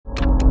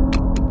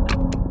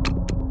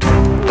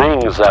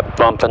Things that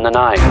bump in the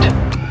night.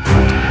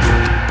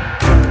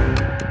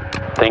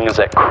 Things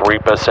that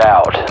creep us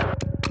out.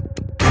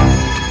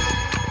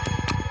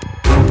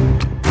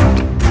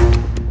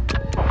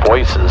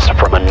 Voices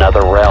from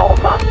another realm.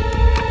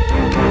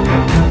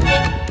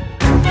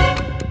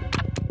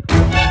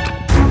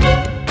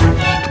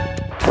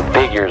 The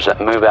figures that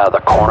move out of the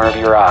corner of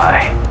your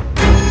eye.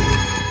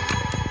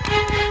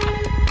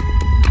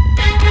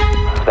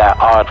 That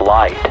odd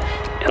light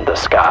in the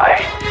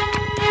sky.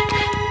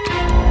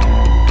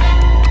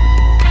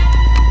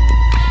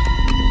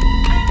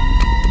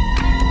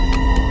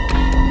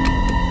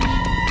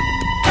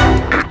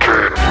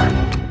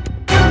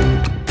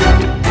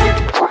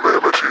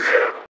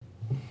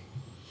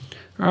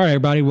 All right,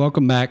 everybody,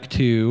 welcome back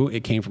to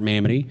It Came From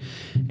Amity.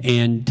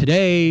 And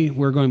today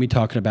we're going to be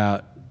talking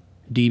about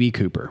D.B.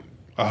 Cooper.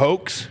 A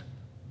hoax?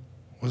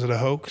 Was it a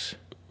hoax?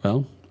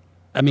 Well,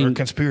 I Or a mean,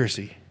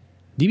 conspiracy?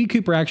 D.B.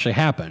 Cooper actually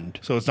happened.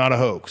 So it's not a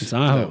hoax. It's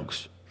not a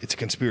hoax. It's a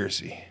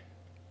conspiracy.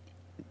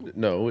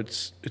 No,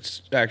 it's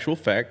actual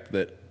fact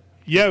that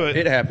Yeah, but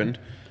it happened.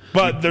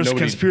 But there's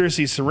Nobody-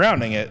 conspiracy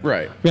surrounding it.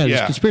 Right. Yeah, there's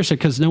Yeah. conspiracy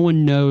because no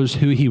one knows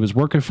who he was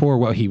working for,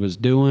 what he was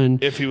doing.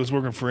 If he was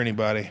working for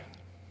anybody.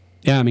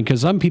 Yeah, I mean, because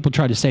some people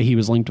try to say he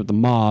was linked with the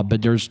mob,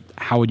 but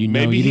how would you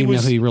know? You didn't know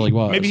who he really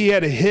was. Maybe he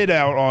had a hit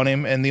out on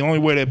him, and the only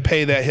way to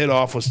pay that hit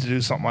off was to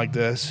do something like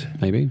this.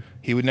 Maybe.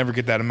 He would never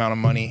get that amount of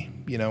money,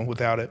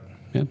 without it.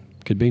 Yeah,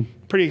 could be.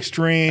 Pretty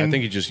extreme. I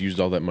think he just used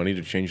all that money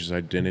to change his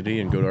identity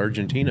and go to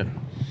Argentina.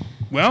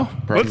 Well,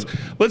 let's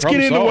get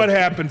problem into solved. what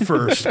happened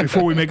first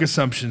before we make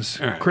assumptions.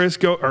 right. Chris,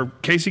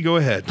 Casey, go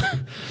ahead.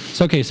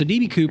 So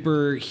D.B.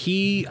 Cooper,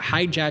 he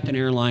hijacked an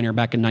airliner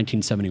back in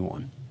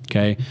 1971.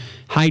 Okay,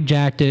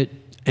 hijacked it,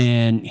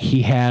 and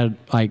he had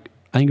I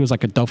think it was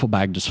like a duffel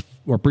bag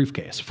or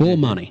briefcase full of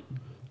money,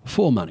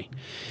 And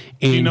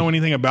Do you know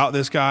anything about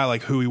this guy,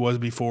 like who he was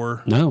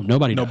before? No,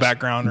 nobody. No does.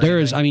 background or There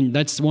is. anything? I mean,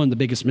 that's one of the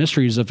biggest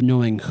mysteries of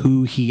knowing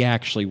who he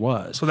actually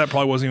was. So that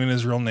probably wasn't even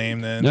his real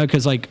name then. No,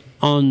 because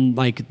on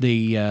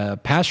the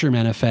pastor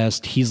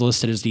manifest, he's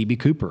listed as D.B.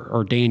 Cooper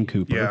or Dan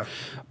Cooper. Yeah.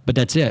 But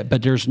that's it.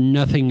 But there's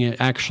nothing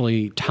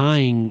actually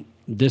tying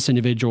this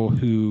individual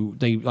who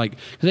because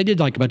they did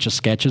a bunch of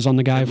sketches on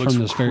the guy looks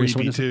from this various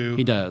creepy, witness. too.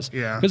 He does.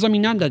 Yeah. Because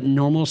not that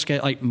normal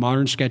sketch,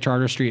 modern sketch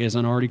artistry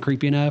isn't already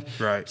creepy enough.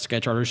 Right.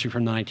 Sketch artistry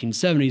from the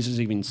 1970s is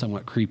even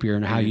somewhat creepier,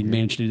 and how you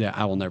managed to do that,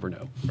 I will never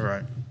know.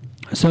 Right.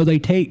 So they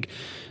take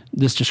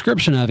this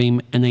description of him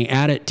and they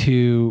add it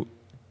to,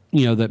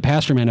 the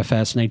pastor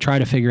manifest, and they try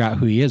to figure out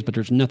who he is, but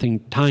there's nothing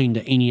tying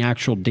to any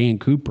actual Dan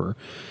Cooper.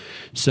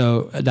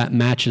 So that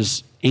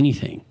matches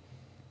anything.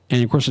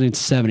 And of course, in the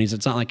 70s,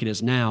 it's not like it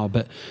is now,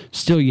 but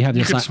still you have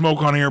You this. could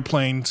smoke on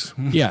airplanes.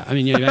 Yeah, I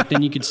mean, back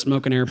then you could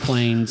smoke on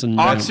airplanes and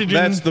Oxygen.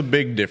 That's the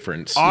big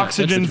difference.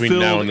 Oxygen-filled between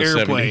now and the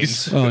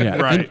airplanes. 70s. Oh yeah,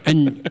 Right.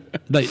 And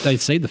they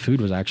say the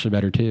food was actually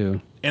better too.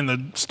 And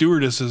the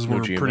stewardesses were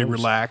GMOs. pretty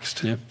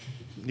relaxed. Yeah,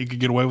 You could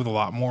get away with a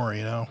lot more,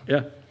 yeah,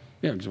 yeah.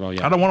 Well,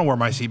 yeah. I don't want to wear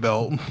my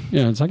seatbelt.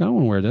 Yeah, it's like I don't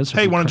want to wear this.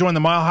 Hey, want to join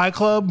the Mile High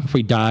Club? If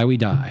we die, we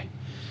die.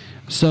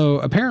 So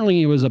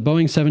apparently, it was a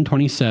Boeing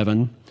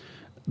 727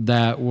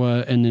 that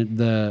was, and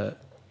the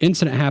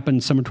incident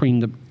happened somewhere between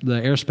the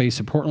airspace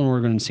of Portland,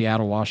 Oregon, and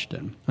Seattle,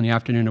 Washington, on the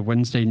afternoon of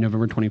Wednesday,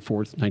 November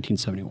 24th,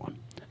 1971.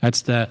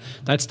 That's the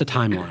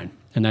timeline,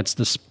 and that's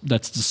the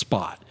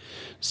spot.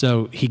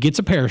 So he gets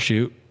a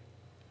parachute,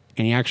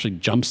 and he actually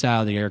jumps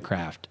out of the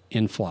aircraft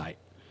in flight,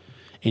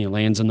 and he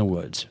lands in the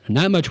woods. And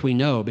that much we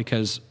know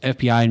because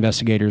FBI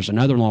investigators and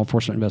other law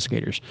enforcement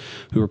investigators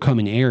who were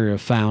coming in the area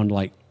found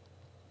like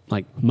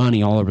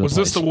money all over the Was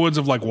place. this the woods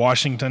of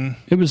Washington?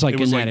 It was in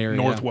that area,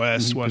 yeah.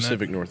 Northwest, wasn't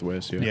Pacific it?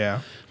 Northwest, yeah.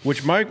 Yeah.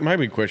 Which my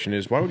big question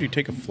is, why would you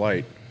take a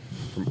flight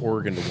from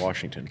Oregon to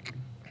Washington?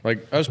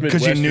 Like us Midwesterners.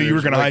 Because you knew you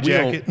were going to like,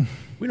 hijack it?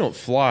 We don't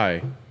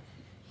fly.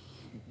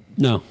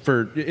 No.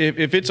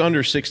 If it's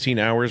under 16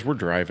 hours, we're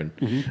driving.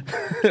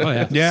 Oh,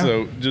 yeah. Yeah.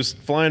 So just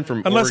flying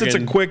from Unless it's a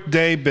Oregon- quick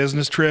day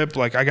business trip,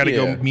 like I got to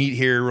Yeah. go meet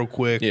here real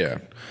quick. Yeah.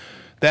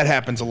 That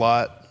happens a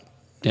lot.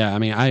 Yeah, I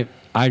mean,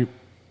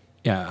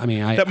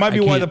 That might be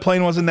why the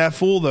plane wasn't that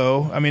full,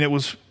 though. I mean,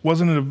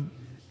 wasn't it a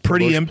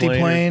pretty Bush empty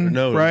plane?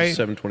 No, right? it was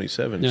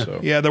 727. Yeah. So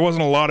Yeah, there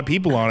wasn't a lot of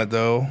people on it,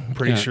 though.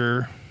 Pretty Yeah.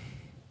 sure.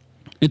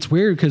 It's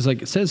weird because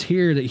it says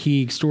here that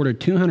he extorted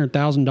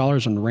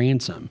 $200,000 in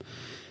ransom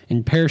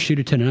and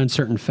parachuted to an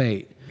uncertain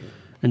fate.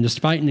 And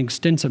despite an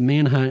extensive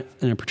manhunt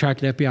and a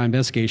protracted FBI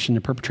investigation, the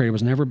perpetrator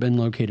was never been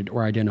located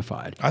or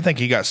identified. I think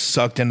he got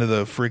sucked into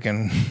the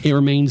freaking. It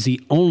remains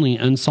the only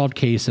unsolved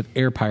case of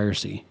air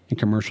piracy in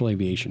commercial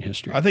aviation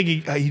history. I think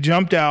he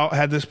jumped out,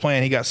 had this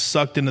plan. He got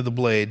sucked into the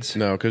blades.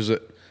 no, because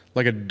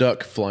like a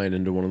duck flying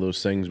into one of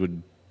those things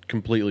would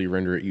completely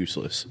render it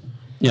useless.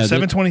 Yeah,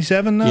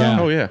 727 though. Yeah.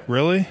 Oh yeah.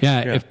 Really?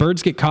 yeah, if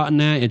birds get caught in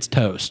that, it's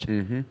toast.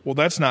 Well,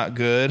 that's not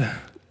good.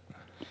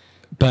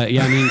 But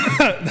yeah, I mean,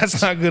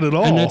 That's not good at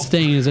all. and that's the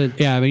thing is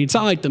that I mean, it's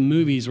not like the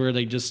movies where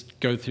they just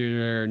go through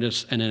there and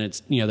then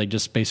it's they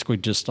just basically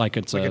just like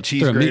it's Like a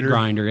cheese through a meat grater.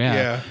 grinder. Yeah.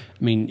 Yeah.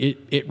 I mean,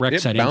 it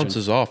wrecks It that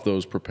bounces engine. off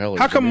those propellers.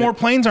 How come more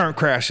planes aren't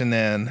crashing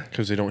then?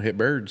 Because they don't hit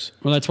birds.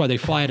 Well, that's why they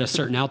fly at a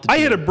certain altitude. I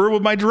hit a bird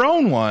with my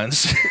drone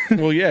once.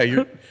 Well,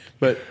 yeah,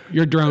 but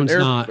Your drone's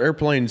not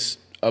airplanes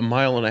a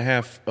mile and a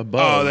half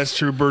above. Oh, that's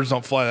true. Birds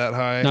don't fly that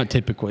high. not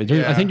typically. I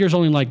Yeah. think there's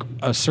only like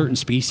a certain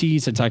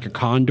species. It's like a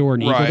condor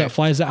and eagle Right. that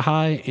flies that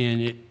high,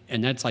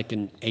 and that's like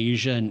in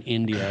Asia and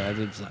India.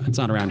 It's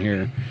not around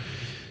here.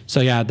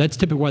 So yeah, that's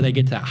typically why they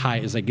get to that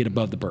height is they get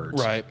above the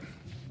birds. Right.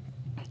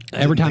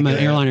 Every time an think of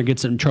that. airliner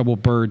gets in trouble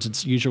with birds,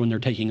 it's usually when they're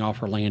taking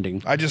off or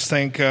landing. I just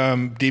think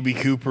DB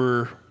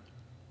Cooper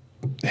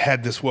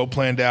had this well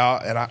planned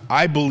out, and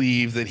I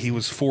believe that he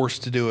was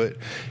forced to do it.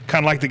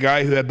 Kind of like the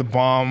guy who had the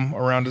bomb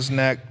around his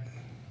neck,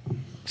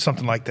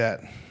 something like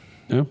that.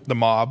 Yeah. The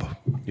mob.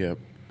 Yep.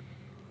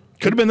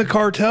 Could have been the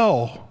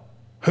cartel.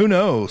 Who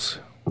knows?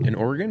 In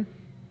Oregon?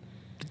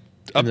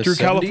 Up the through 70s?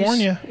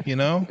 California,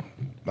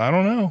 I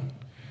don't know.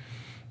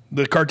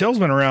 The cartel's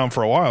been around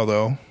for a while,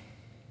 though.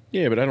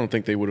 Yeah, but I don't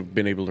think they would have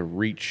been able to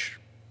reach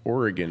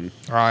Oregon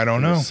I don't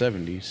in know. the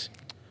 70s.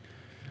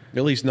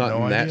 At least not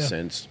No in that idea.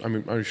 sense. I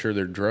mean, I'm sure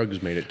their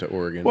drugs made it to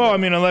Oregon. Well, but- I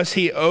mean, unless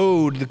he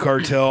owed the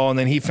cartel and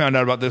then he found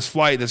out about this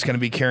flight that's going to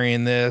be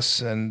carrying this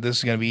and this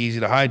is going to be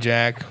easy to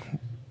hijack,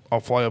 I'll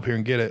fly up here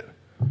and get it,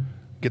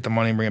 get the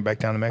money and bring it back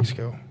down to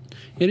Mexico.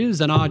 It is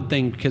an odd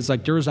thing because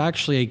like there was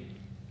actually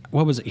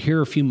what was it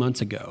here a few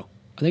months ago?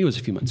 I think it was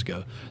a few months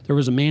ago. There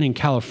was a man in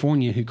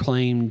California who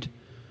claimed,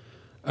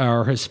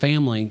 or his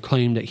family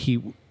claimed that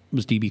he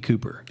was DB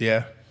Cooper.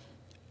 Yeah.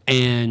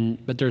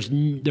 But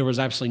there was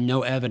absolutely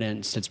no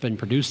evidence that's been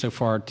produced so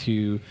far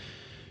to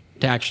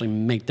actually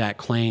make that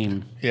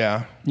claim,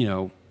 Yeah.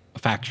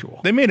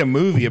 factual. They made a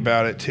movie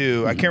about it,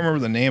 too. I can't remember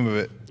the name of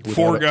it.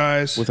 Four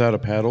guys. Without a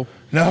paddle?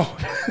 No.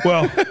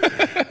 Well,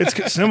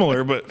 it's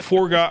similar, but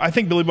four guys. I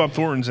think Billy Bob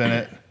Thornton's in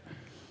it.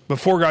 But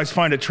four guys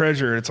find a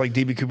treasure. It's like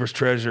DB Cooper's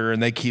treasure,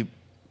 and they keep.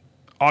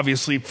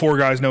 Obviously, four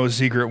guys know a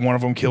secret. One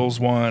of them kills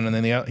one, and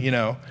then I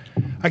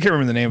can't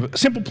remember the name of it.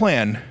 Simple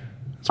Plan.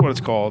 That's what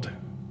it's called.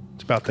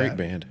 It's about Great that.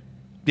 band.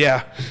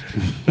 Yeah,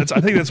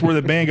 I think that's where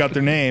the band got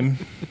their name.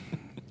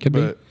 Could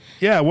be. But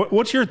yeah,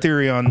 what's your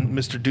theory on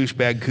Mr.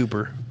 Douchebag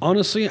Cooper?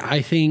 Honestly,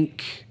 I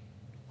think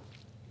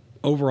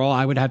overall,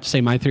 I would have to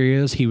say my theory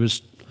is he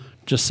was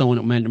just someone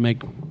that meant to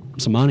make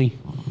some money.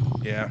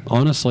 Yeah,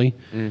 Honestly,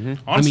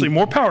 honestly,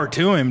 more power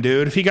to him,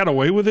 dude. If he got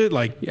away with it,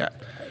 like, yeah,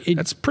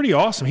 that's pretty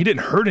awesome. He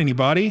didn't hurt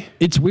anybody.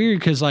 it's weird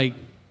because the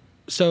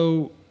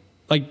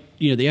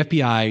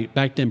FBI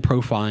back then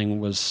profiling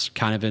was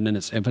kind of in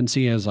its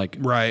infancy as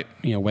Right.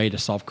 way to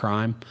solve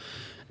crime,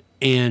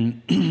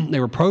 and they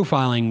were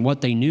profiling what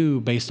they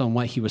knew based on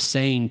what he was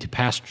saying to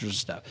passengers and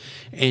stuff,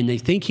 and they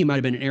think he might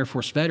have been an Air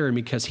Force veteran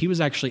because he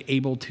was actually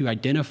able to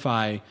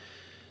identify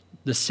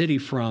the city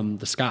from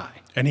the sky.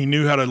 And he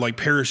knew how to like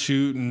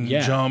parachute and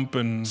Yeah. jump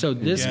and. So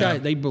this yeah. guy,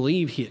 they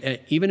believe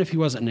even if he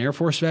wasn't an Air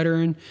Force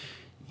veteran,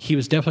 he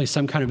was definitely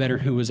some kind of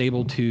veteran who was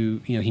able to,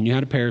 he knew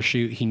how to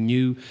parachute. He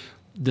knew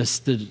the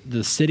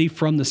city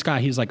from the sky.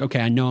 He's like,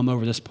 okay, I know I'm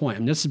over this point.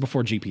 And this is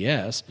before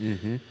GPS.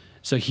 Mm-hmm.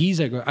 So he's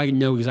like, I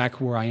know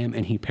exactly where I am,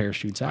 and he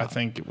parachutes out. I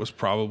think it was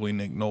probably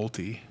Nick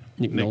Nolte.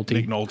 Nick Nolte?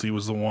 Nick Nolte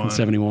was the one.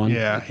 71?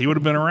 Yeah, he would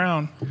have been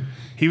around.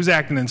 He was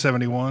acting in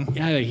 71.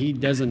 Yeah, he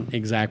doesn't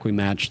exactly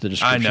match the I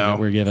description know. that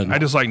we're given. I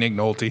just like Nick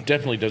Nolte.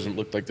 Definitely doesn't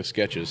look like the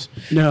sketches.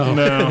 no,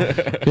 No.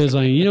 because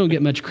you don't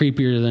get much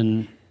creepier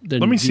than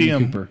Let me see D.B.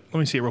 him. Cooper. Let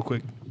me see it real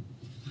quick.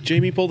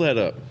 Jamie, pull that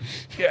up.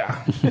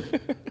 Yeah.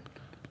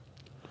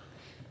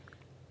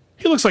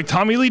 He looks like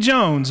Tommy Lee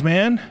Jones,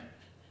 man.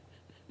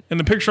 In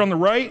the picture on the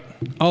right,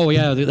 Oh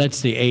yeah,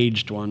 that's the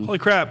aged one. holy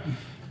crap.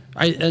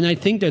 I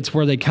think that's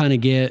where they kind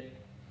of get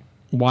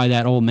why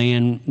that old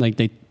man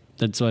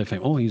that's why I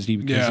think he's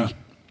DB because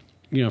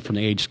Yeah. from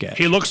the age sketch.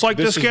 He looks like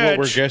This the is what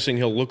we're sketch. guessing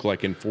he'll look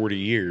like in 40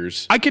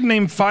 years. I could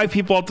name 5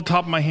 people off the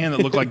top of my hand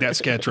that look like that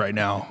sketch right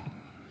now.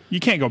 You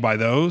can't go by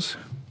those.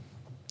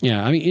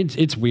 Yeah, I mean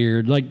it's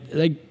weird. Like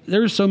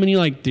there's so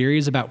many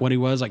theories about what he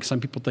was. Like some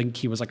people think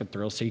he was like a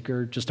thrill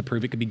seeker just to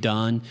prove it could be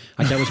done.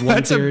 Like that was one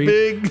That's theory. a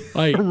big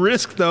Like,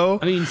 risk, though.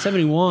 I mean,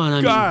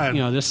 71. God.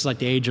 This is like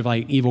the age of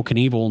Evil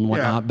Knievel and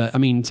whatnot. Yeah. But I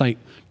mean, it's like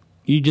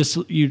you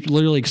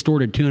literally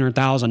extorted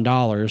 $200,000 in Hijacking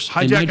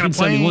a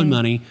 1971 plane.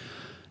 money.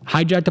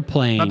 Hijacked a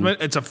plane.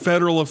 It's a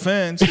federal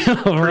offense. For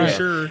Right.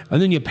 sure.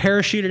 And then you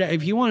parachuted it.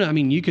 If you want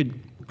to, you could.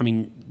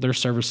 There's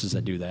services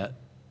that do that.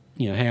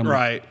 Hey,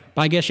 Right.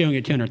 But I guess you don't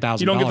get $200,000.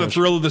 You don't get the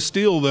thrill of the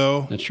steal,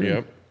 though. That's true.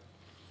 Yep.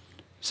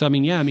 So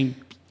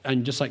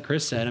and just like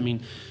Chris said,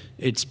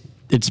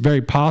 it's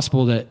very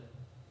possible that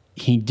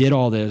he did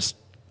all this,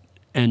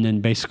 and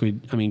then basically,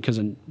 because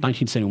in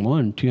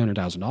 1971,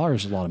 $200,000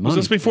 is a lot of money. Was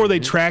this before they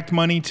tracked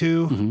money,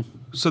 too?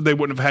 So they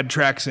wouldn't have had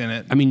tracks in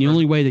it. The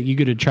only way that you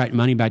could attract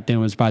money back then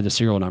was by the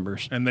serial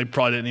numbers. And they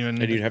probably didn't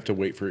even. And you'd have to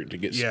wait for it to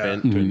get Yeah.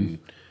 spent. Mm-hmm. And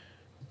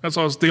That's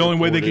always the only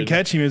way they could Reported.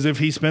 catch him is if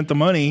he spent the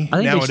money. I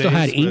think nowadays, they still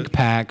had but- ink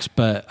packs,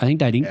 but I think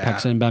that ink Yeah.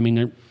 packs in. But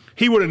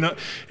He would have known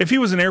if he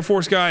was an Air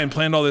Force guy and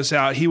planned all this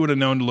out. He would have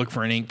known to look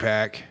for an ink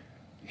pack.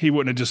 He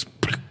wouldn't have just.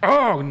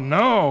 Oh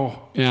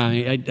no! Yeah,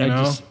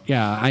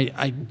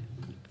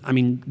 I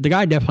mean, the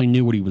guy definitely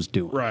knew what he was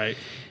doing. Right.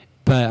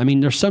 But I mean,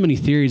 there's so many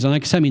theories. And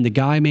like I said, I mean, the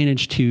guy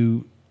managed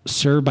to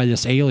serve by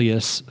this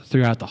alias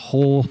throughout the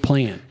whole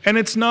plan. And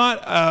it's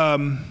not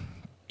And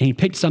he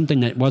picked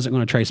something that wasn't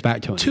going to trace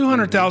back to him.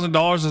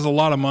 $200,000 is a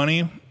lot of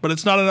money, but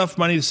it's not enough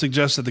money to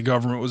suggest that the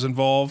government was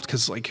involved.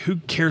 Because like, who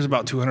cares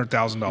about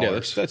 $200,000? Yeah,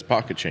 that's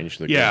pocket change.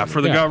 For the Yeah, government.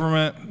 for the Yeah.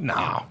 government,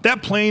 no.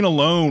 That plane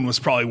alone was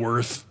probably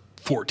worth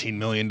 $14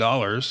 million.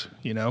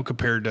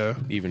 Compared to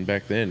Even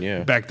back then,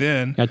 yeah. back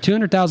then. Yeah,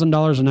 $200,000 in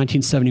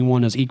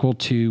 1971 is equal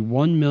to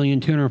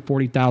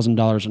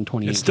 $1,240,000 in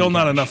 2018. It's still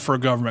not cash. enough for a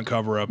government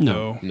cover up,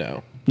 though.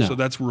 No. No. So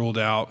that's ruled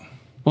out.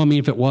 Well, I mean,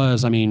 if it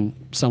was, I mean,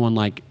 someone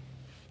like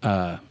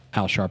Al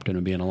Sharpton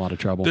would be in a lot of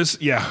trouble. This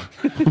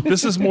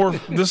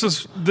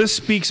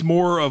speaks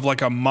more of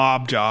like a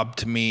mob job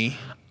to me,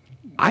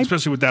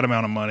 especially with that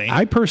amount of money.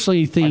 I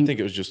personally I think, think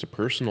it was just a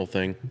personal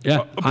thing.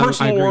 yeah, a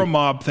personal I agree. or a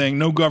mob thing.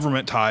 No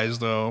government ties,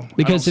 though.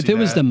 Because I if don't it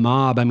was see the that.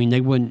 mob, I mean,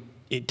 they wouldn't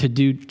to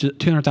do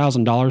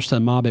 $200,000 to the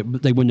mob.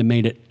 They wouldn't have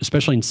made it,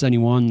 especially in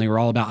 '71. They were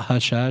all about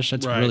hush hush.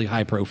 That's Right. really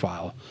high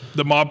profile.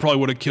 The mob probably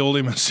would have killed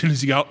him as soon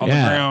as he got on the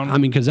ground. I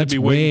mean, because They'd that's be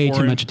way waiting for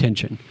too him. much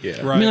attention. Yeah.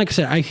 I Right. mean, like I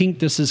said, I think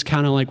this is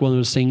kind of like one of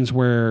those things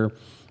where,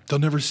 They'll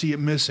never see it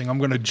missing. I'm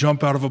going to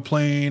jump out of a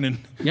plane and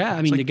yeah, I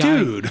It's mean, like, the guy,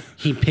 dude.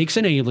 he picks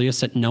an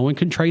alias that no one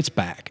can trace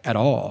back at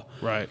all.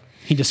 right.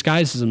 He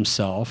disguises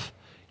himself.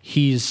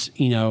 He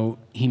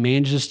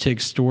manages to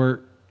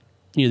extort,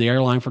 the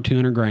airline for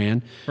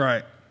 $200,000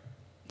 Right.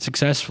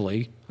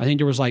 successfully. I think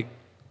there was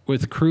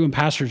with crew and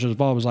passengers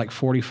involved, it was like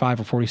 45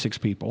 or 46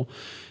 people.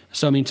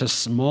 So I mean, it's a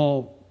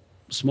small,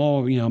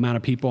 amount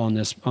of people on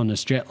this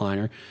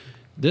jetliner.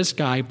 This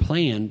guy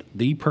planned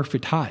the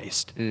perfect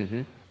heist.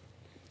 Mm-hmm.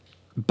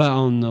 But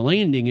on the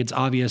landing, it's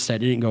obvious that it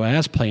didn't go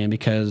as planned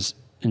because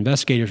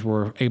investigators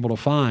were able to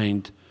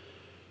find,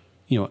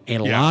 a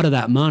lot of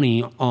that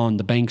money on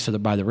the banks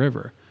by the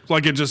river.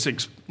 Like it just,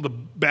 the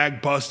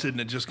bag busted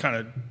and it just kind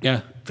of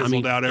Yeah,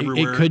 fizzled out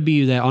everywhere. It could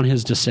be that on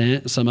his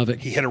descent, some of it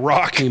He hit a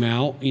rock. came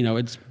out.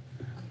 It's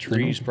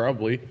Trees,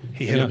 probably.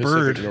 He hit a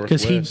bird.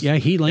 because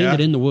he landed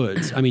Yeah. in the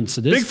woods. I mean,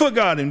 so this Bigfoot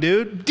got him,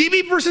 dude.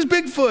 DB versus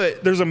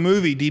Bigfoot. There's a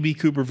movie, DB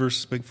Cooper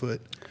versus Bigfoot.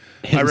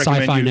 hitting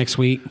sci-fi next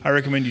week. I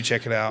recommend you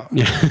check it out.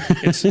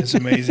 It's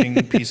an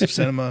amazing piece of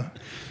cinema.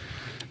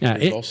 Yeah,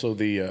 There's also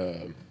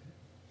the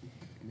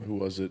who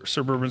was it?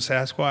 Suburban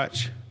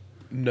Sasquatch.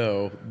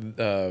 No,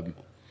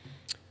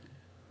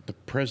 the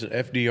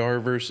president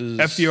FDR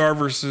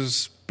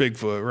versus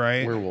Bigfoot,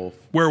 right? werewolf.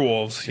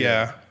 Werewolves,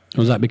 yeah.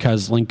 was that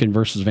because Lincoln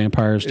versus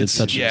vampires did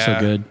so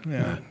good?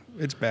 Yeah,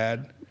 it's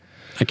bad.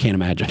 I can't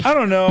imagine. I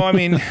don't know. I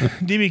mean,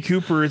 DB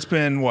Cooper, it's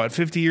been,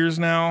 50 years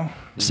now?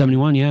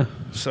 71, yeah.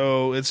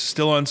 So it's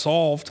still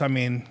unsolved. I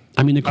mean,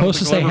 The don't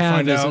closest think they we'll ever have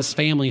find is out. this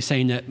family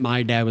saying that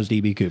my dad was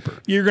D.B. Cooper.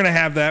 you're going to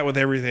have that with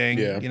everything.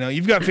 Yeah.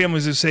 You've got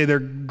families that say their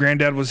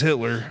granddad was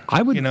Hitler.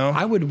 I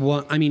would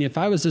want. I mean, if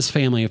I was this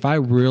family, if I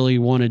really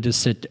wanted to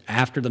sit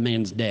after the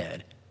man's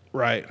dead,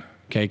 Right.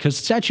 okay, because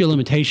statute of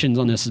limitations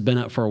on this has been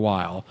up for a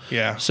while.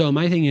 Yeah. So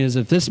my thing is,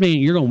 if this man,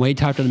 you're going to wait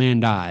till after the man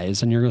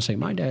dies, and you're going to say,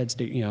 my dad's,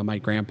 my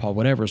grandpa,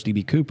 whatever, is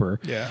D.B. Cooper.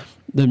 Yeah.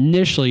 Then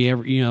initially,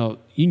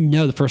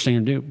 the first thing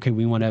to do, okay,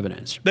 we want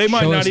evidence. They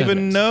might Show not us even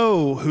evidence.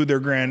 know who their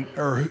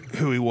or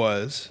who he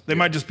was. They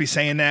might just be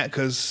saying that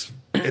because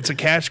it's a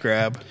cash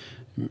grab.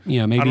 Maybe.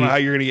 I don't know how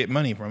you're going to get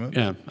money from it.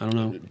 Yeah, I don't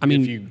know. I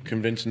mean, if you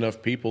convince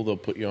enough people, they'll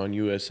put you on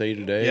USA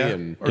Today. Yeah.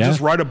 And Or Yeah. just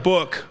write a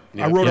book.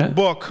 I wrote yeah, a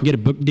book. Get a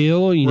book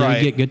deal.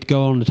 Right. You get to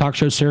go on the talk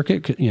show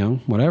circuit.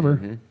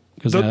 Whatever.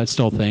 Because that's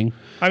still a thing.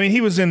 I mean,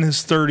 he was in his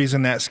 30s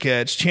in that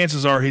sketch.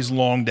 Chances are he's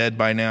long dead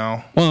by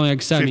now. Well, like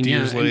I said, 50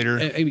 years later.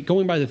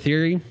 going by the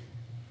theory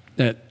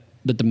that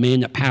the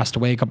man that passed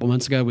away a couple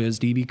months ago was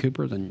D.B.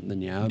 Cooper,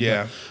 then yeah.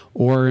 Yeah.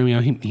 Or he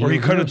Or he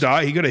could have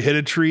died. He could have hit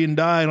a tree and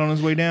died on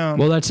his way down.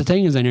 Well, that's the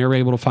thing is they never were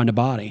able to find a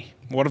body.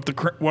 What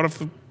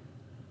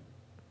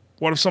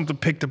if something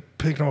picked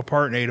him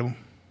apart and ate him?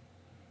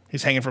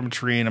 He's hanging from a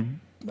tree and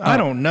I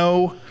don't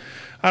know.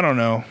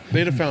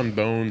 they'd have found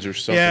bones or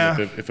something Yeah,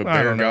 if a I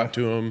bear don't know. got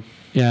to him.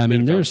 Yeah, I mean, They'd have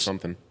found there's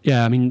something.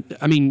 Yeah, I mean,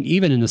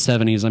 even in the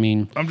 70s, I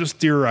mean, I'm just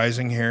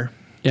theorizing here.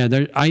 yeah,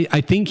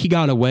 I think he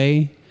got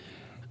away.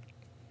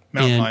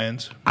 Mountain And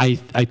lions. I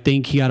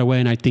think he got away,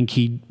 and I think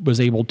he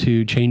was able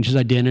to change his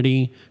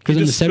identity because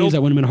in the just 70s spilled-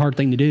 that wouldn't have been a hard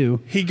thing to do.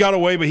 He got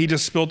away, but he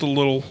just spilt a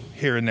little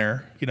here and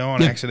there,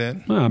 on Yeah.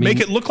 accident. Well, I mean- Make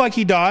it look like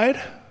he died.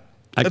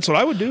 That's what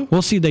I would do.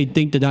 We'll see. They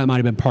think that might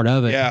have been part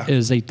of it. Yeah.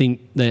 Is they think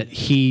that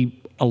he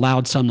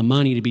allowed some of the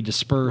money to be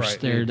dispersed Right.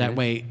 there. That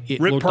way, it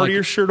Rip looked part like, of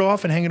your shirt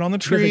off and hang it on the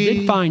because tree.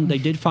 they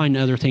did find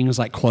other things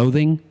like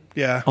clothing.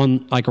 Yeah.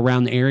 On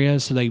around the area,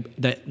 so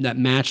that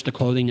matched the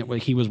clothing that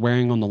he was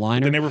wearing on the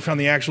liner. They never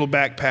found the actual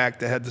backpack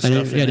that had the They stuff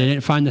didn't, in yeah, it. they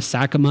didn't find the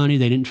sack of money.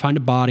 They didn't find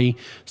a body.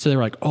 So they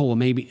were like, oh, well,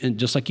 maybe, and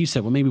just like you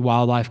said, well, maybe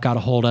wildlife got a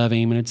hold of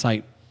him. And it's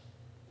like,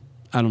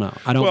 I don't know.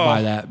 I don't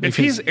buy that. If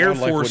he's Air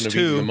Wildlife Force wouldn't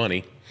have eaten the too,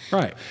 money.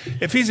 Right.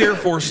 If he's Air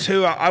Force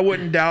too, I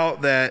wouldn't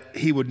doubt that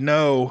he would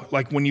know.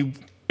 Like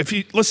if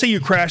you let's say you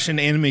crash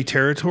into enemy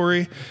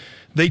territory,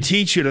 they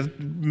teach you to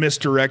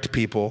misdirect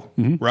people,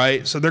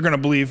 right? So they're going to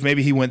believe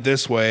maybe he went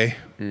this way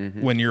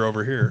when you're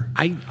over here.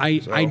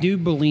 I do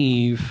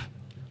believe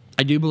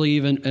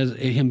in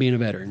him being a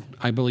veteran.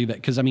 I believe that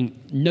because I mean,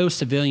 no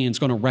civilian's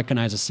going to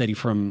recognize a city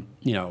from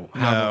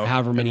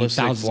however many Unless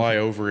thousands. they fly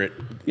over it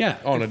Yeah.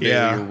 on a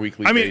daily or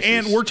weekly I mean,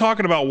 basis. and we're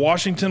talking about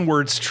Washington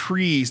where it's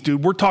trees,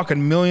 dude. We're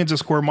talking millions of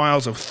square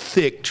miles of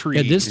thick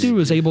trees. Yeah, this dude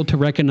was able to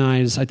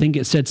recognize. I think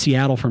it said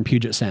Seattle from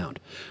Puget Sound.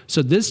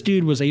 So this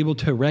dude was able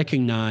to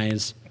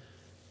recognize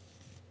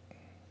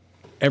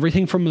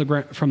everything from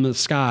the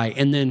sky,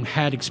 and then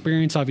had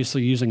experience,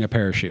 obviously, using a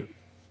parachute.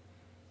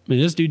 I mean,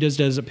 this dude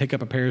doesn't pick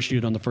up a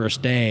parachute on the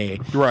first day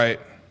Right.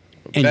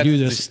 and do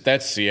this.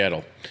 That's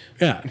Seattle.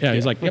 Yeah.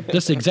 He's like, yep,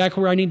 this is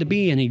exactly where I need to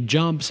be, and he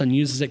jumps and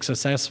uses it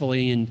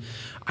successfully. And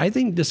I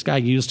think this guy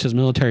used his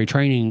military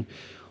training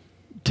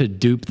to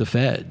dupe the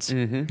feds.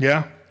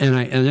 Yeah.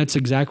 And that's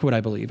exactly what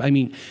I believe. I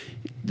mean,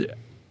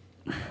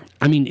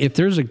 if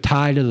there's a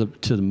tie to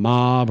the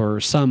mob or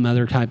some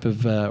other type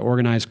of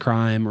organized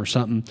crime or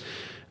something,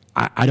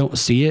 I don't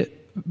see it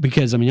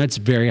because I mean that's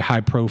very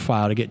high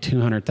profile to get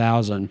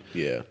 $200,000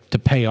 to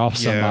pay off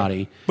somebody.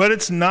 Yeah. But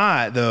it's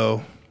not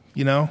though.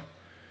 You know.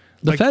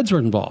 The feds were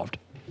involved.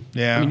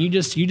 Yeah. I mean, you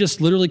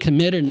just literally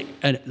committed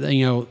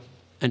an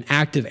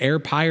act of air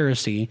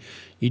piracy.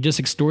 You just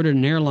extorted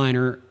an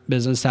airliner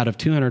business out of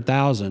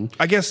 $200,000.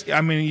 I guess you're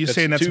That's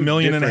saying that's two $1.5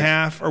 million or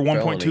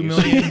different 1.2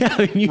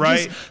 felonies. million,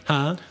 right?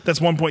 Huh? That's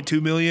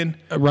 1.2 million.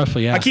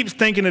 Roughly, yeah. I keep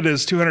thinking it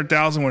is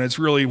 200,000 when it's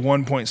really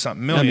 1 point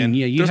something million. I mean,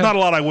 yeah, you There's have- not a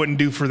lot I wouldn't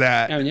do for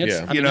that. I mean,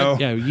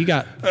 Yeah. you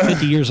got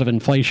 50 years of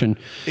inflation.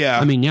 Yeah.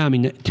 I mean, I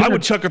 200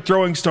 would chuck a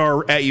throwing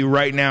star at you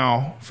right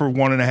now for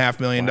 $1.5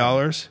 million.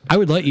 I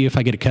would let you if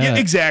I get a cut. Yeah,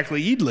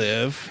 exactly. You'd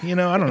live. I don't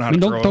know how I mean, to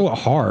don't throw it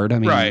hard. I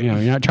mean, Right. you're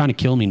not trying to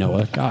kill me,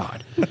 Noah.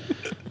 God.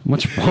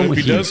 What's wrong If with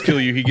he you? does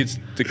kill you, he gets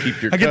to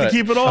keep your I cut. get to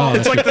keep it all.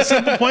 It's like the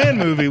Simple Plan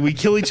movie. We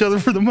kill each other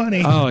for the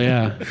money. Oh,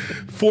 yeah.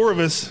 4 of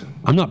us.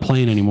 I'm not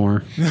playing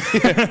anymore.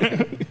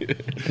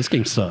 This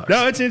game sucks.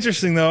 No, it's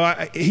interesting though.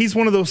 He's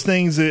one of those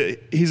things that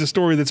he's a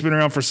story that's been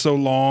around for so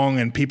long,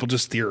 and people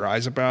just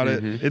theorize about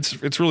it.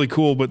 It's really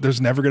cool, but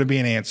there's never going to be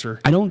an answer.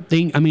 I don't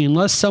think,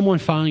 unless someone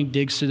finally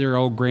digs through their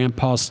old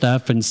grandpa's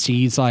stuff and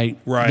sees, like,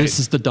 Right. this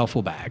is the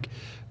duffel bag.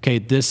 Okay,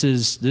 this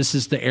is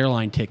the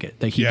airline ticket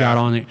that he Yeah. got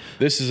on it.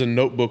 This is a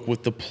notebook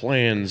with the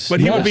plans. But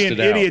he would be an listed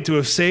out. idiot to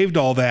have saved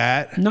all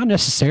that. Not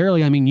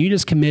necessarily. I mean, you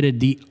just committed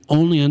the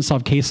only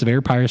unsolved case of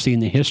air piracy in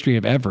the history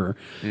of ever.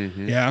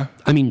 Yeah.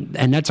 I mean,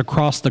 and that's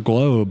across the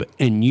globe,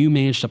 and you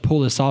managed to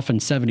pull this off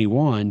in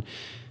 71,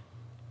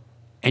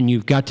 and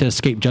you've got to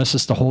escape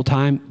justice the whole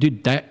time,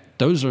 dude.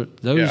 Those are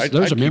I'd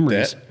keep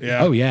memories. that.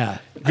 Yeah. Oh yeah.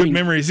 Good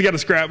memories. He got a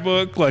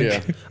scrapbook. Like,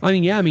 Yeah.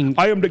 I mean,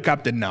 I am the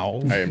captain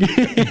now. I am.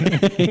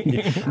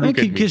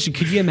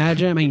 could you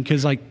imagine? I mean,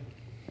 because like,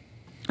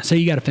 say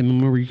you got a family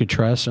member you could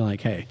trust, and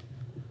like, hey,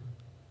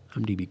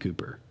 I'm DB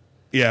Cooper,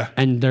 Yeah.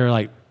 and they're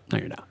like, no,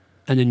 you're not.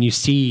 And then you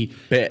see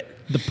Bet.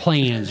 the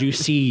plans. You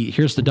see,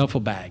 here's the duffel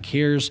bag.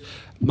 Here's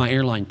my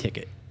airline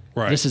ticket.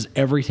 Right. This is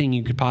everything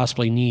you could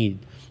possibly need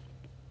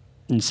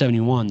in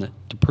 71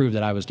 to prove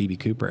that I was DB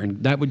Cooper.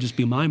 And that would just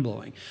be mind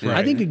blowing.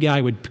 I think a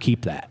guy would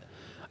keep that.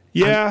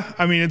 Yeah.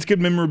 It's good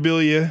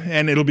memorabilia,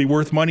 and it'll be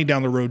worth money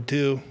down the road,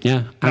 too.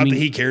 Yeah. Not that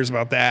he cares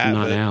about that.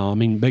 Not but now.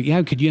 But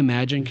yeah, could you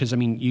imagine? Because,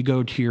 you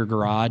go to your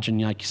garage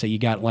and, like you say, you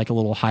got like a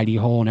little hidey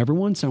hole, and every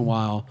once in a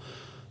while,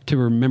 to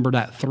remember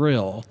that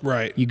thrill,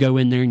 Right. you go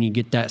in there and you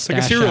get that stash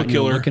like a serial out and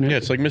you're killer. looking at Yeah,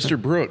 it's like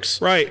Mr.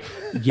 Brooks. Right.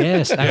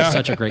 Yes, that was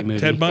such a great movie.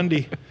 Ted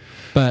Bundy.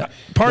 But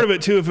Part of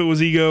it, too, if it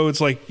was ego,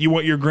 it's like you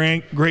want your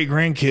great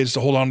grandkids to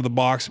hold on to the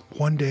box.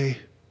 One day,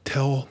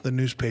 tell the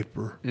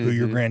newspaper who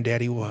your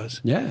granddaddy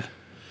was. yeah.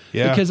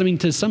 Yeah. Because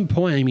to some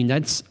point,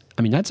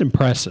 that's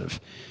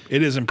impressive.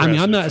 It is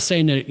impressive. I'm not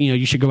saying that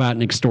you should go out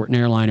and extort an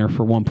airliner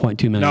for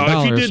 $1.2 million.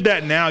 No, if you did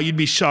that now, you'd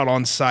be shot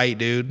on sight,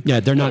 dude. Yeah,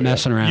 they're not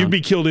messing around. You'd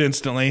be killed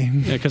instantly.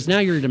 because now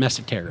you're a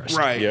domestic terrorist.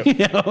 Right.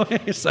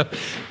 Yep. So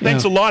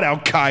Thanks a lot, Al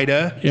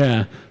Qaeda.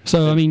 yeah.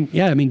 So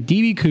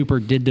DB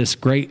Cooper did this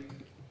great.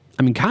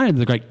 Kind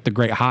of the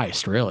great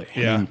heist, really.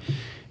 Yeah.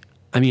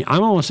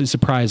 I'm almost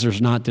surprised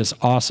there's not this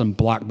awesome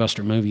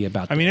blockbuster movie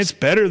about this. It's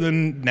better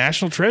than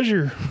National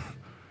Treasure,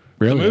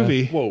 really the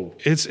movie. Whoa.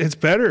 It's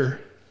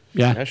better.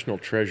 Yeah. National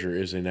Treasure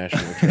is a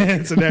national treasure.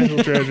 It's a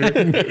national treasure.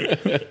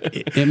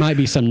 It might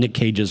be some Nick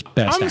Cage's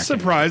best. I'm acting.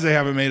 surprised they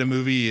haven't made a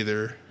movie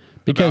either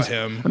Because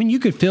about him. you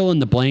could fill in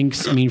the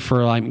blanks.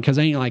 Because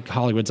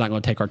Hollywood's not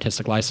going to take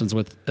artistic license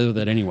with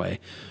it anyway.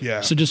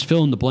 Yeah. So just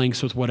fill in the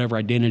blanks with whatever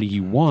identity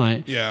you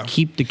want. Yeah.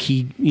 Keep the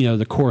key,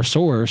 the core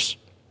source,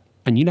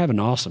 and you'd have an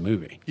awesome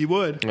movie. You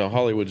would. Well,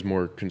 Hollywood's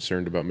more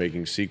concerned about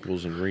making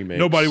sequels and remakes.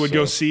 Nobody would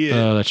go so- see it.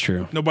 Oh, that's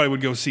true. Nobody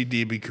would go see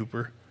DB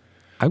Cooper.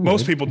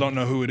 Most people don't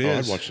know who it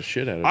is. I'd watch the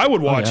shit out of it. I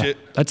would watch yeah.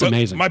 it. That's but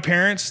amazing. My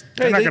parents,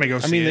 they're not going to go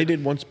see it. I mean, they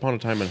did Once Upon a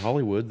Time in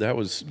Hollywood. That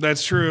was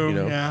That's true. You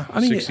know. Yeah. I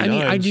mean,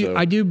 69,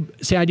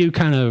 I do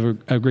kind of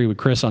agree with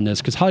Chris on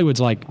this because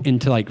Hollywood's like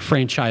into like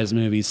franchise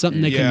movies,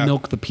 something they Yeah, can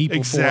milk the people for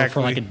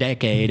exactly. like a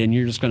decade, and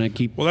you're just going to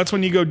keep. Well, that's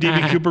when you go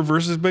DB Cooper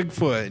versus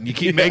Bigfoot, and you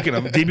keep making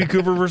them. DB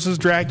Cooper versus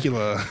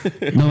Dracula.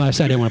 No, I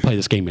said I didn't want to play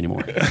this game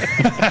anymore.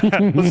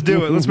 Let's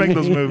do it. Let's make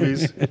those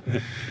movies.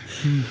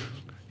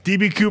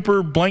 DB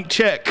Cooper, blank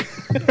check.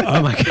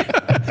 Oh my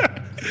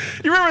god!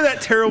 You remember that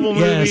terrible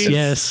movie? Yes,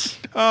 yes.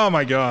 Oh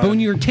my god. But when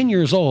you're 10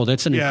 years old,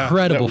 it's an Yeah.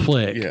 incredible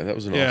flick. Yeah, that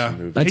was an yeah, awesome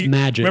movie. That's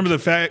magic. Remember the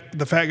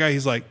fat guy?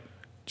 He's like,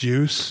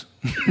 juice.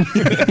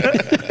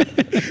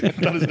 I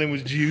thought his name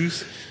was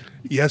Juice.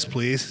 Yes,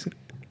 please.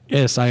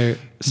 Yes, I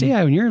see.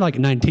 When you're like a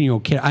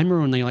 19-year-old kid, I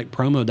remember when they like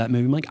promoted that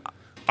movie. I'm like,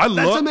 I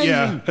That's love. amazing.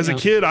 Yeah, as a Yeah.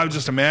 kid, I would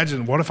just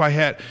imagine, what if I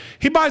had?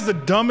 He buys the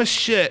dumbest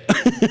shit.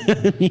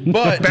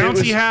 But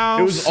Bouncy house.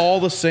 It was all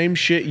the same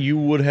shit you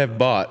would have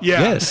bought.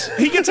 Yeah. Yes.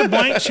 He gets a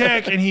blank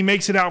check and he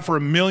makes it out for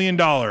 $1 million.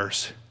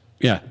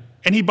 yeah.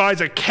 And he buys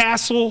a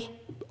castle,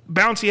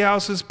 bouncy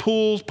houses,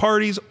 pools,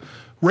 parties,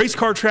 race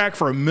car track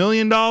for $1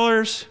 million.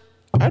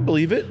 I'd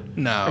believe it.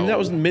 No. I mean, that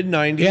was in the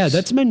mid-90s. Yeah,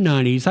 that's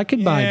mid-90s. I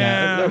could buy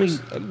Yeah. that. I mean,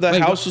 The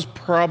like, house was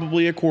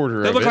probably a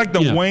quarter That of looked it. like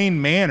the Yeah. Wayne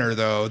Manor,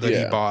 though, that he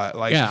Yeah. bought.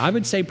 Like, yeah, I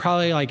would say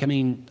probably like I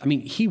mean,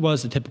 he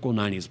was the typical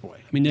 '90s boy.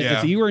 I mean, Yeah.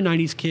 if you were a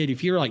 '90s kid,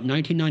 if you were like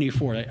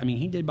 1994, I mean,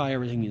 he did buy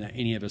everything that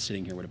any of us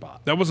sitting here would have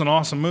bought. that was an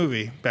awesome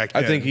movie back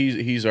then. I think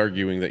he's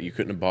arguing that you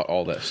couldn't have bought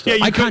all that stuff. Yeah,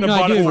 you I couldn't kind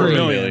have of bought it for agree.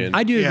 $1 million.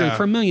 I do agree. Yeah.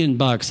 For $1 million,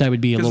 that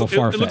would be a little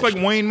far It looked fetched.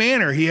 like Wayne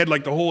Manor. He had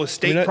like the whole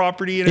estate I mean,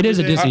 property and it is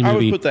a everything. Disney I would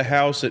movie. put the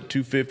house at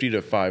 250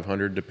 to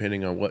 500,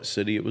 depending on what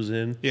city it was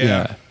in.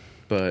 Yeah.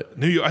 But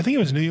New York. I think it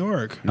was New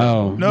York.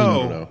 Oh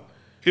No.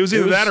 It was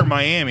either was- that or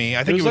Miami.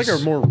 I it think was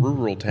like a more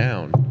rural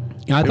town.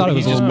 Yeah, I thought it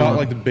was He a just little bought more.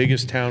 like the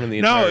biggest town in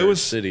the No, entire it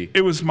was city.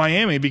 It was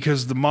Miami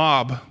because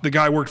the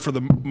guy worked for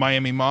the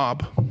Miami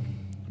mob.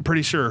 I'm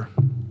pretty sure.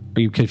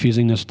 Are you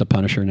confusing this with the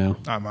Punisher now?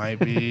 I might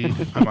be.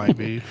 I might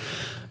be.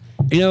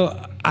 You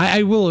know,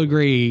 I will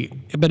agree,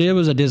 but it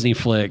was a Disney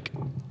flick,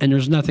 and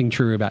there's nothing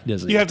true about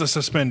Disney. You have to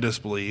suspend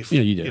disbelief.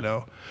 Yeah, you do. You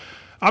know,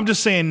 I'm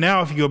just saying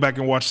now. If you go back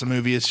and watch the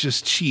movie, it's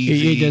just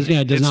cheesy.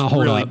 It does it's not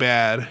hold really up.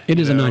 bad. It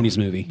is you a know? 90s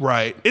movie.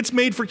 Right. It's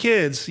made for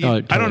kids. Oh, it I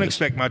don't totally is.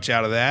 expect much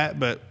out of that,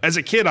 but as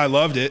a kid, I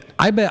loved it.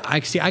 I bet I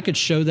could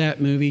show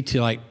that movie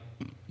to like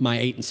my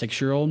 8 and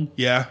 6-year-old,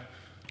 Yeah.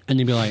 and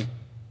they'd be like,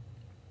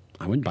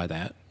 "I wouldn't buy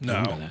that." I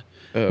wouldn't No. buy that.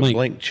 Like,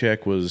 Blank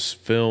Check was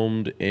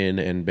filmed in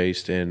and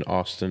based in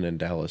Austin and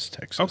Dallas,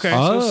 Texas. Okay.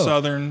 Oh. So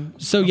Southern.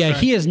 So yeah, Okay.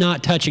 he is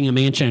not touching a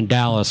mansion in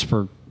Dallas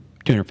for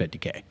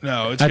 $250K.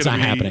 No, it's that's gonna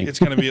not be, happening. It's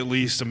going to be at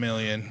least $1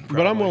 million. But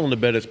I'm probably. willing to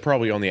bet it's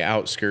probably on the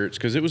outskirts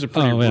because it was a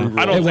pretty Oh, yeah. rural.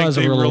 I don't It think was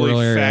a they rural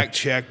really area. fact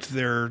checked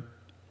their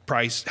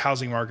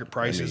housing market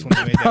prices when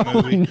they made that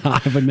movie. No, I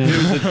would imagine.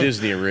 It was a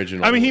Disney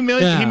original. I mean, he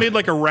Yeah. made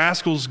like a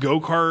Rascals go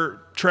kart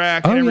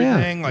track Oh, and yeah.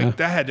 everything. Like Yeah.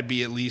 that had to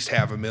be at least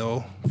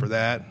 $500,000 for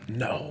that.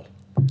 no.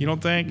 You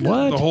don't think?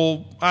 What? The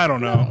whole I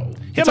don't know.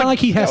 He It's not like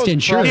he has that to was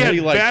insure he it. had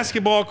probably like-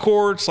 basketball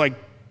courts, like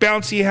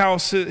bouncy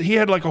houses. He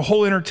had like a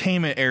whole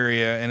entertainment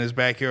area in his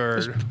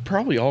backyard.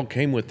 Probably all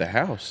came with the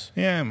house.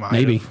 Yeah, it might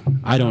Maybe. have.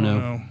 I don't don't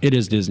know. know. It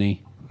is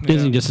Disney.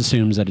 Disney just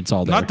assumes that it's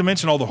all there. Not to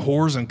mention all the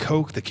whores and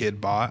coke the kid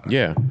bought.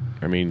 Yeah.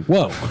 I mean,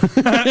 Whoa.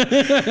 like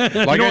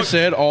I what-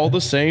 said, all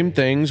the same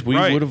things we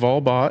Right. would have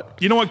all bought.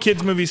 You know what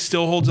kids' movie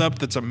still holds up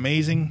that's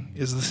amazing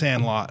is The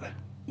Sandlot.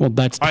 Well,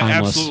 that's I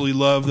timeless. absolutely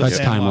love The That's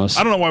Sandlot. timeless.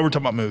 I don't know why we're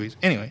talking about movies.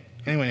 Anyway.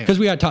 Because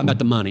we got talking about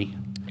the money.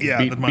 Yeah.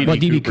 Beat- the money. beat What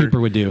DB Cooper.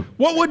 Cooper would do.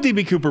 What would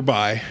DB Cooper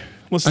buy?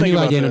 Let's A think new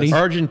about identity. this.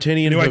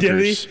 Argentinian New hookers.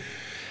 identity. He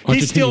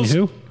Argentinian steals.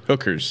 who?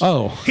 Hookers.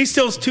 Oh, He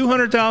steals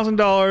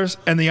 $200,000,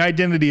 and the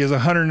identity is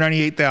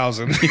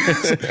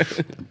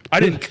 $198,000. I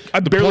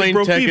barely Plane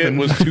broke ticket even.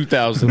 was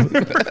 2,000.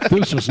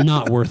 this was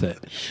not worth it.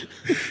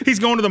 He's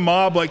going to the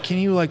mob like, can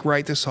you like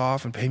write this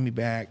off and pay me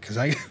back? Because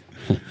I.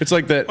 It's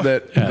like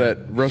that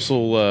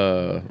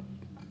Russell.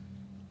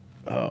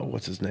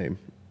 What's his name?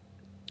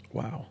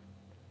 Wow.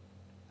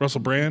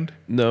 Russell Brand,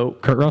 No,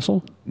 Kurt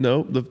Russell?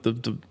 no.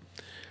 The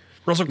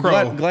Russell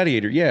Crowe.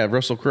 Gladiator. Yeah,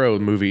 Russell Crowe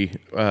movie.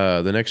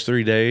 The next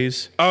 3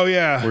 days, Oh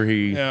yeah, where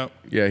he Yeah.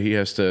 he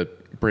has to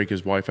break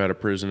his wife out of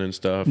prison and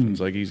stuff. It's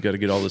like he's got to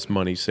get all this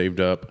money saved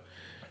up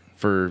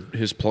for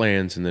his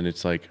plans, and then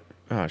it's like,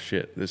 ah,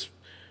 shit, this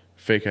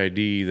fake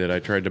ID that I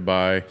tried to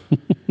buy.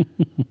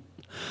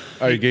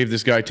 I gave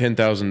this guy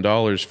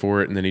 $10,000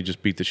 for it, and then he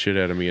just beat the shit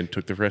out of me and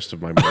took the rest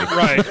of my money.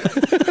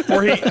 Right.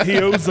 Or he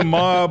owes the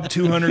mob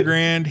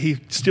 $200,000. He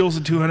steals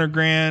the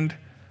 $200,000,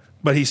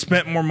 but he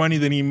spent more money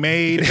than he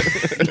made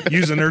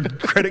using their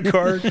credit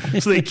card,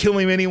 so they kill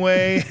him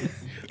anyway.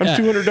 I'm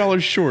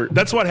 $200 short.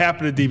 That's what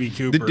happened to DB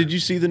Cooper. Did you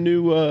see the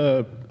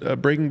new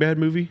Breaking Bad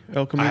movie,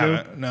 El I Camino?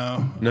 haven't.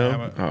 No. No. I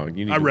haven't. Oh,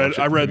 you need I to read. watch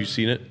it. I read. Have you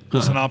seen it?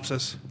 The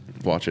synopsis.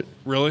 Watch it.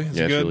 Really? Is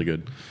Yeah, it good? it's really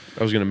good.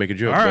 I was going to make a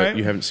joke, All but right.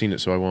 you haven't seen it,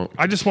 so I won't.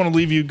 I just want to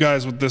leave you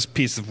guys with this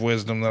piece of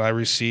wisdom that I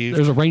received.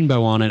 There's a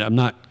rainbow on it. I'm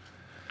not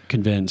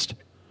convinced.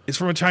 It's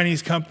from a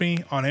Chinese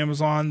company on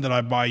Amazon that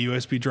I buy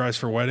USB drives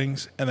for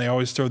weddings, and they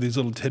always throw these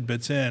little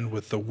tidbits in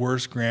with the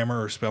worst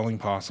grammar or spelling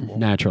possible.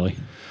 Naturally.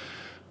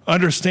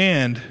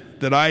 Understand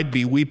that I'd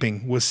be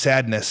weeping with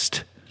sadness.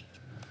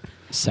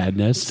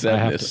 Sadness.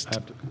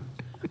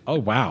 Oh,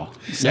 wow.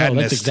 No,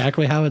 Sadness. that's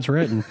exactly how it's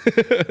written.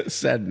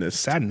 Sadness.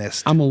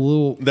 Sadness. I'm a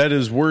little... That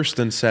is worse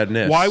than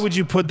sadness. Why would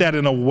you put that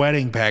in a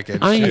wedding package?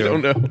 I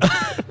don't know.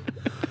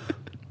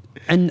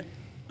 And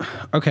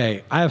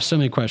okay, I have so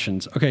many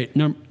questions. Okay,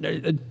 no,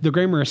 the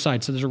grammar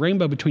aside, so there's a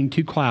rainbow between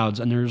two clouds,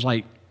 and there's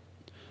like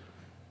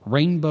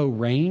rainbow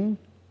rain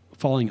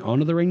falling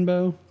onto the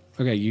rainbow.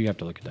 Okay, you have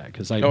to look at that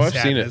because I. Oh, I've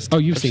seen Sadness. it. Oh,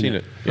 you've I've seen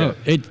it. Yeah.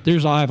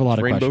 Oh, I have a lot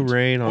of Rainbow questions.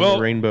 rain on Well-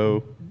 the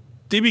rainbow.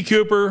 DB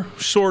Cooper,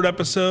 short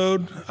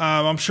episode.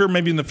 I'm sure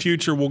maybe in the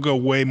future we'll go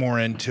way more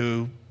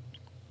into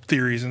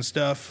theories and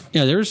stuff.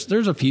 Yeah, there's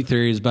a few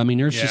theories, but I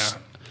mean,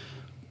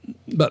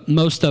 but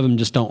most of them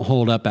just don't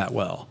hold up that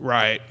well.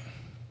 Right.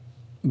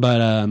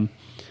 But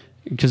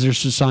because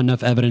there's just not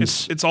enough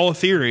evidence. It's all a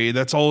theory.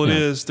 That's all it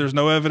is. There's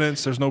no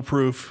evidence. There's no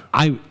proof.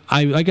 I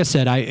like I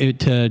said,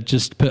 to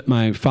just put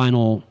my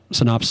final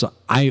synopsis,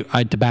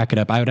 to back it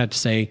up, I would have to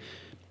say,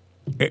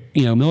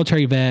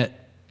 military vet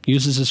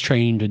uses his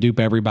training to dupe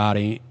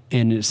everybody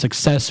and it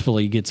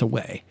successfully gets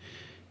away.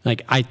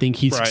 Like I think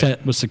he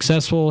Right. was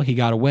successful. He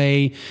got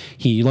away.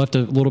 He left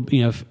a little,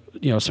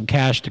 some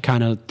cash to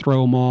kind of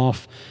throw him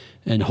off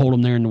and hold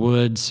him there in the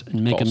woods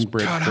and make False him.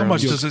 bread God, how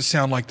much does it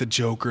sound like the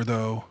Joker,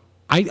 though?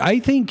 I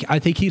think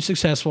he's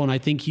successful, and I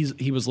think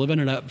he was living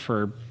it up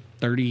for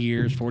 30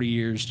 years, 40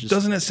 years. Just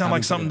Doesn't it sound like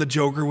having something to- the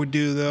Joker would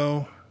do,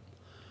 though?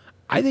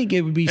 I think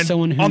it would be And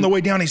someone who on the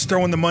way down, he's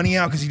throwing the money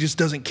out because he just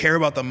doesn't care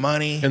about the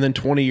money. And then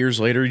 20 years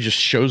later, he just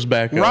shows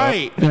back up.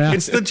 Right. Yeah.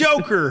 It's the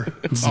Joker.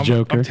 It's the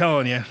Joker. I'm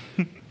telling you.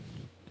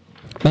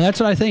 But that's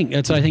what I think.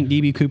 That's what I think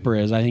DB Cooper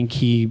is. I think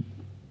he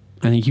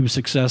was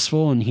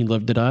successful and he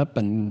lived it up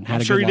and had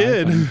I'm a sure good he life.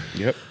 did. And,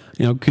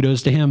 Yep.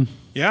 kudos to him.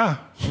 Yeah.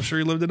 I'm sure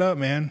he lived it up,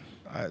 man.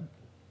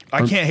 I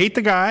can't hate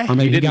the guy. Or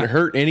maybe He didn't got-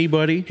 hurt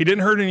anybody. He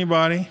didn't hurt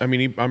anybody. I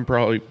mean, I'm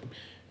probably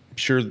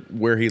sure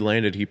where he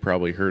landed, he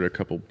probably hurt a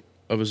couple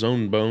of his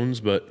own bones,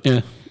 but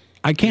Yeah.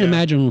 I can't Yeah.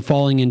 imagine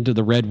falling into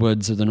the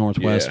redwoods of the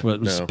Northwest Yeah,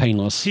 was no.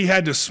 painless. He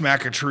had to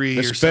smack a tree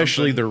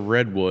especially or something. the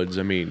redwoods.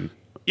 I mean,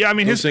 Yeah, I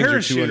mean, those his things are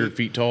parachute. 200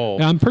 feet tall.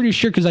 Yeah, I'm pretty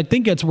sure because I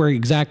think that's where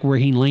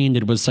he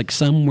landed was like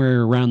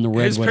somewhere around the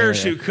redwood His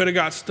parachute area. could have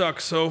got stuck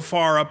so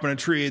far up in a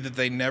tree that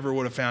they never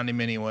would have found him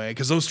anyway.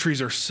 Because those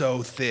trees are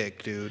so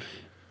thick, dude.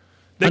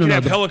 They I don't could know,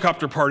 have the-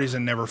 helicopter parties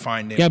and never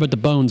find him. Yeah, but the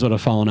bones would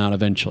have fallen out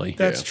eventually.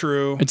 That's Yeah.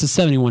 true. It's a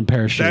 71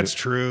 parachute. That's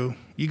true.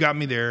 You got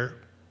me there.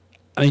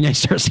 I mean, I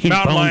start seeing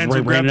Mountain bones lions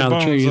will grab raining the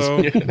out of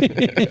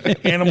bones,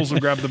 trees. though. Animals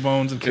will grab the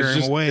bones and carry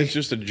them away. It's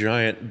just a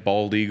giant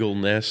bald eagle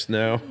nest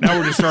now. Now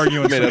we're just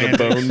arguing Made out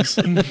of semantics.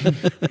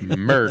 bones.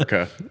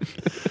 America.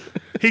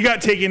 He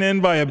got taken in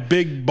by a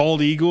big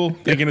bald eagle,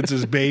 thinking it's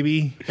his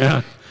baby.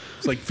 Yeah.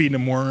 It's like feeding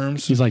him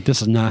worms. He's like,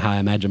 this is not how I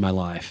imagine my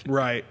life.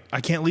 Right.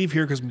 I can't leave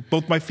here because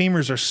both my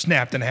femurs are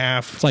snapped in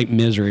half. It's like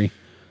Misery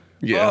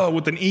Yeah. Oh,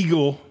 with an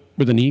eagle.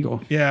 with an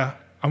eagle. Yeah.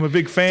 I'm a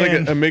big fan. It's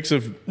like a mix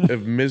of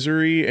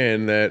Misery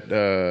and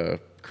that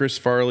Chris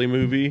Farley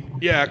movie.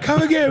 Yeah,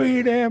 come and get me,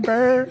 you damn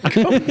bird.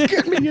 Come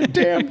get me, you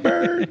damn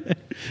bird.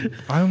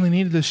 I only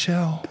needed the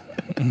shell.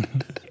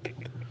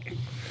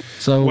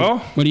 So, Well-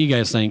 what do you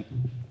guys think?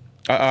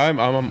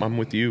 I'm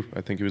with you.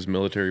 I think he was a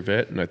military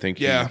vet, and I think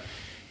Yeah.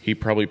 he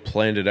probably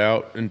planned it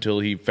out until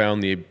he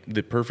found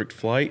the perfect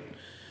flight,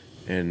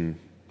 and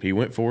he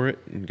went for it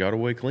and got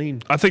away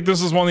clean. I think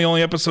this is one of the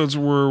only episodes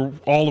where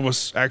all of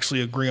us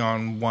actually agree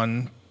on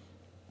one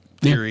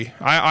theory.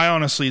 I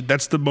honestly,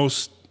 that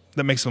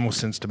makes the most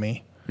sense to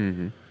me.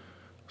 Mm-hmm.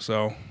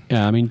 So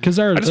Yeah, I mean, because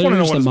I just want to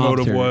know what his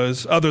motive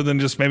was, other than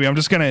just maybe I'm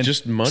just going to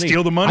Just money.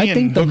 steal the money I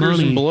think and the Hookers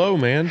money- and blow,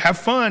 man. have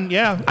fun.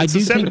 Yeah, I it's do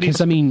the think 70s.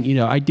 because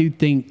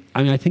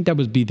I think that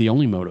would be the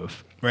only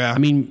motive. Yeah. I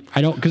mean,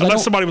 I don't because I Unless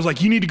don't. somebody was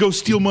like, "You need to go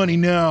steal money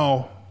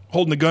now,"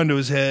 holding a gun to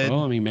his head.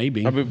 Well, I mean,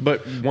 maybe.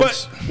 But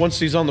once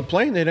he's on the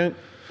plane, they didn't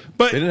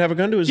have a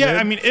gun to his yeah, head.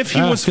 I mean, if he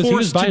Ah, was 'cause he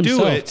was forced by to do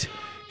himself.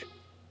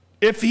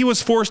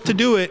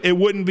 it, it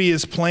wouldn't be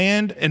as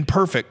planned and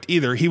perfect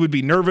either. He would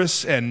be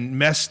nervous and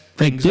mess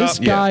things this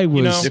up. guy was-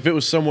 you know? if it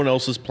was someone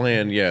else's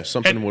plan, yeah,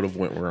 something And would have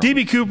went wrong.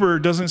 DB Cooper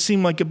doesn't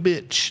seem like a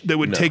bitch that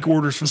would No. take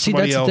orders from See,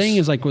 somebody that's else. the thing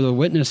is like with the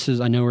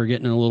witnesses. I know we're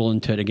getting a little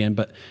into it again,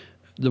 but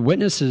the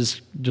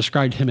witnesses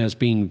described him as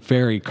being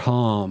very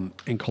calm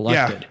and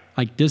collected. Yeah.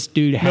 Like this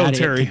dude had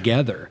Military. it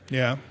together,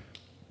 yeah,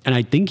 and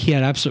I think he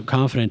had absolute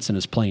confidence in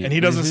his plan. and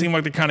he doesn't seem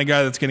like the kind of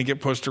guy that's going to get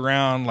pushed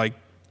around. Like,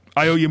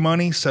 I owe you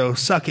money, so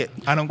suck it.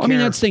 I don't I care. mean,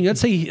 that's the thing. Let's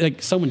say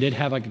like someone did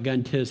have like a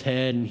gun to his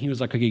head, and he was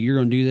like, "Okay, you're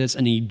going to do this,"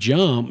 and he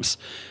jumps.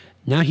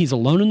 Now he's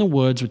alone in the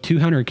woods with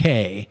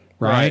 $200K,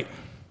 right?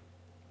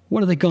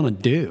 what are they going to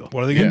do?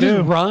 What are they going to He do?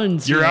 just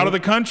runs. You're you out know. of the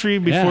country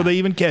before Yeah. they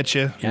even catch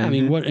you. Yeah, I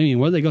mean, what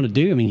are they going to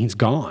do? I mean, he's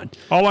gone.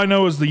 All I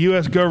know is the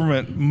U.S.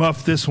 government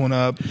muffed this one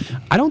up.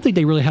 I don't think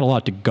they really had a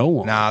lot to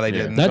go on. Nah, they Yeah,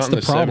 didn't. That's not in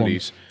the problem.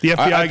 70s. The FBI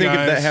I think if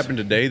guys- that happened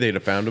today, they'd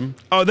have found him.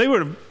 Oh, they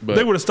would But-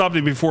 have stopped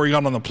him before he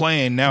got on the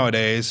plane.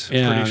 Nowadays,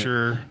 Yeah. pretty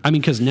sure. I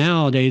mean, because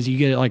nowadays you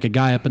get like a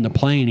guy up in the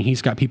plane and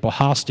he's got people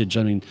hostage.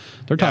 I mean,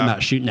 they're talking Yeah.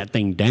 about shooting that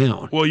thing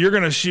down Well, you're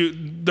gonna shoot.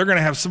 They're gonna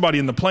have somebody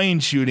in the plane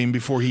shoot him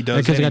before he does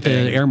because they got the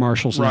anything. air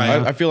marshals. Right.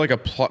 Now. I feel like a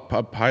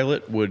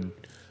pilot would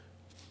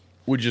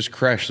just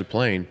crash the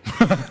plane.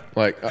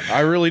 Like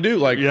I really do.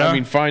 Like Yeah. I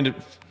mean, find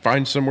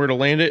somewhere to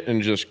land it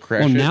and just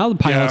crash Well, it. now the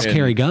pilots Yeah.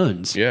 carry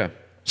guns. Yeah.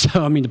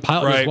 So I mean, the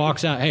pilot Right. just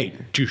walks out. Hey,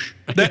 toosh.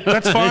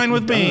 That's fine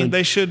with me. Done.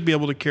 They should be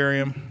able to carry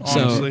him.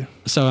 Honestly,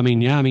 So I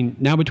mean, yeah, I mean,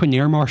 now between the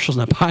air marshals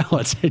and the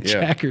pilots,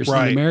 checkers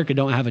Right. in America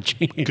don't have a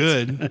chance.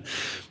 good.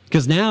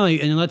 Because now,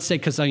 and let's say,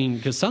 because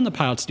some of the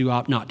pilots do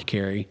opt not to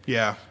carry,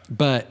 Yeah,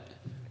 but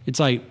it's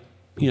like,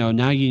 now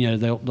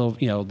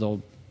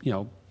they'll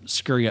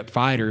scurry up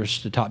fighters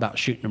to talk about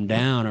shooting them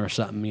down or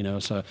something,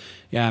 So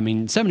yeah, I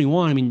mean,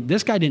 71. I mean,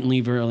 this guy didn't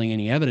leave really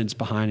any evidence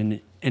behind,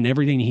 and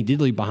everything he did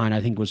leave behind,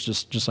 I think, was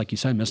just like you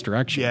said,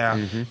 misdirection. yeah.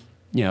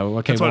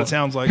 Okay. That's what it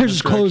sounds like, Here's his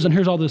misdirection. clothes and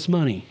here's all this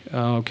money.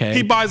 Okay.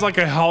 He buys like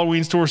a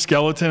Halloween store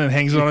skeleton and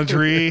hangs it on a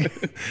tree.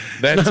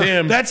 That's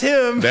him. That's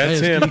him. Hey, That's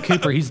it's him. Kenny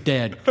Cooper. He's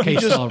dead. Okay,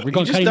 so we're He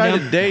going to just cut him died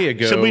down. a day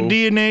ago. Should we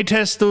DNA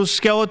test those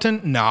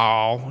skeleton?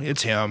 No,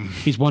 it's him.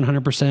 He's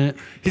 100%.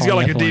 He's got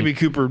like a polyethylene. DB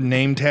Cooper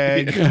name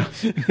tag,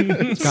 It's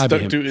gotta be stuck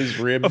him. to his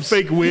ribs. a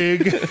fake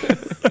wig.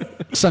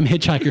 Some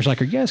hitchhiker's like,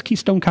 yes,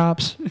 Keystone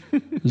Cops.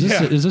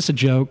 Yeah. Is this a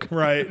joke?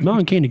 Right. I'm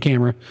on candid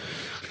camera.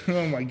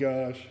 Oh my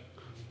gosh.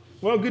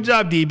 Well, good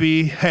job,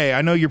 DB. Hey,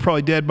 I know you're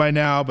probably dead by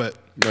now, but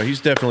No,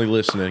 he's definitely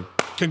listening.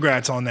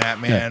 congrats on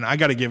that, man. I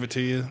got to give it to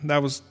you.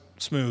 That was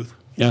smooth.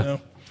 Yeah.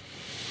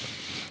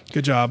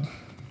 Good job.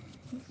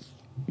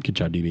 Good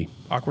job, DB.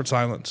 Awkward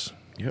silence.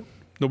 Yep.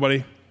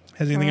 Nobody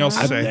has anything else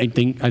to say. I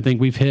think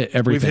we've hit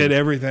everything. We've hit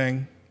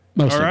everything.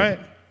 Most All of it. right.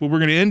 Well, we're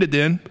going to end it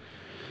then.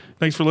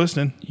 Thanks for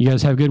listening. You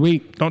guys have a good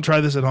week. Don't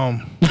try this at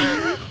home.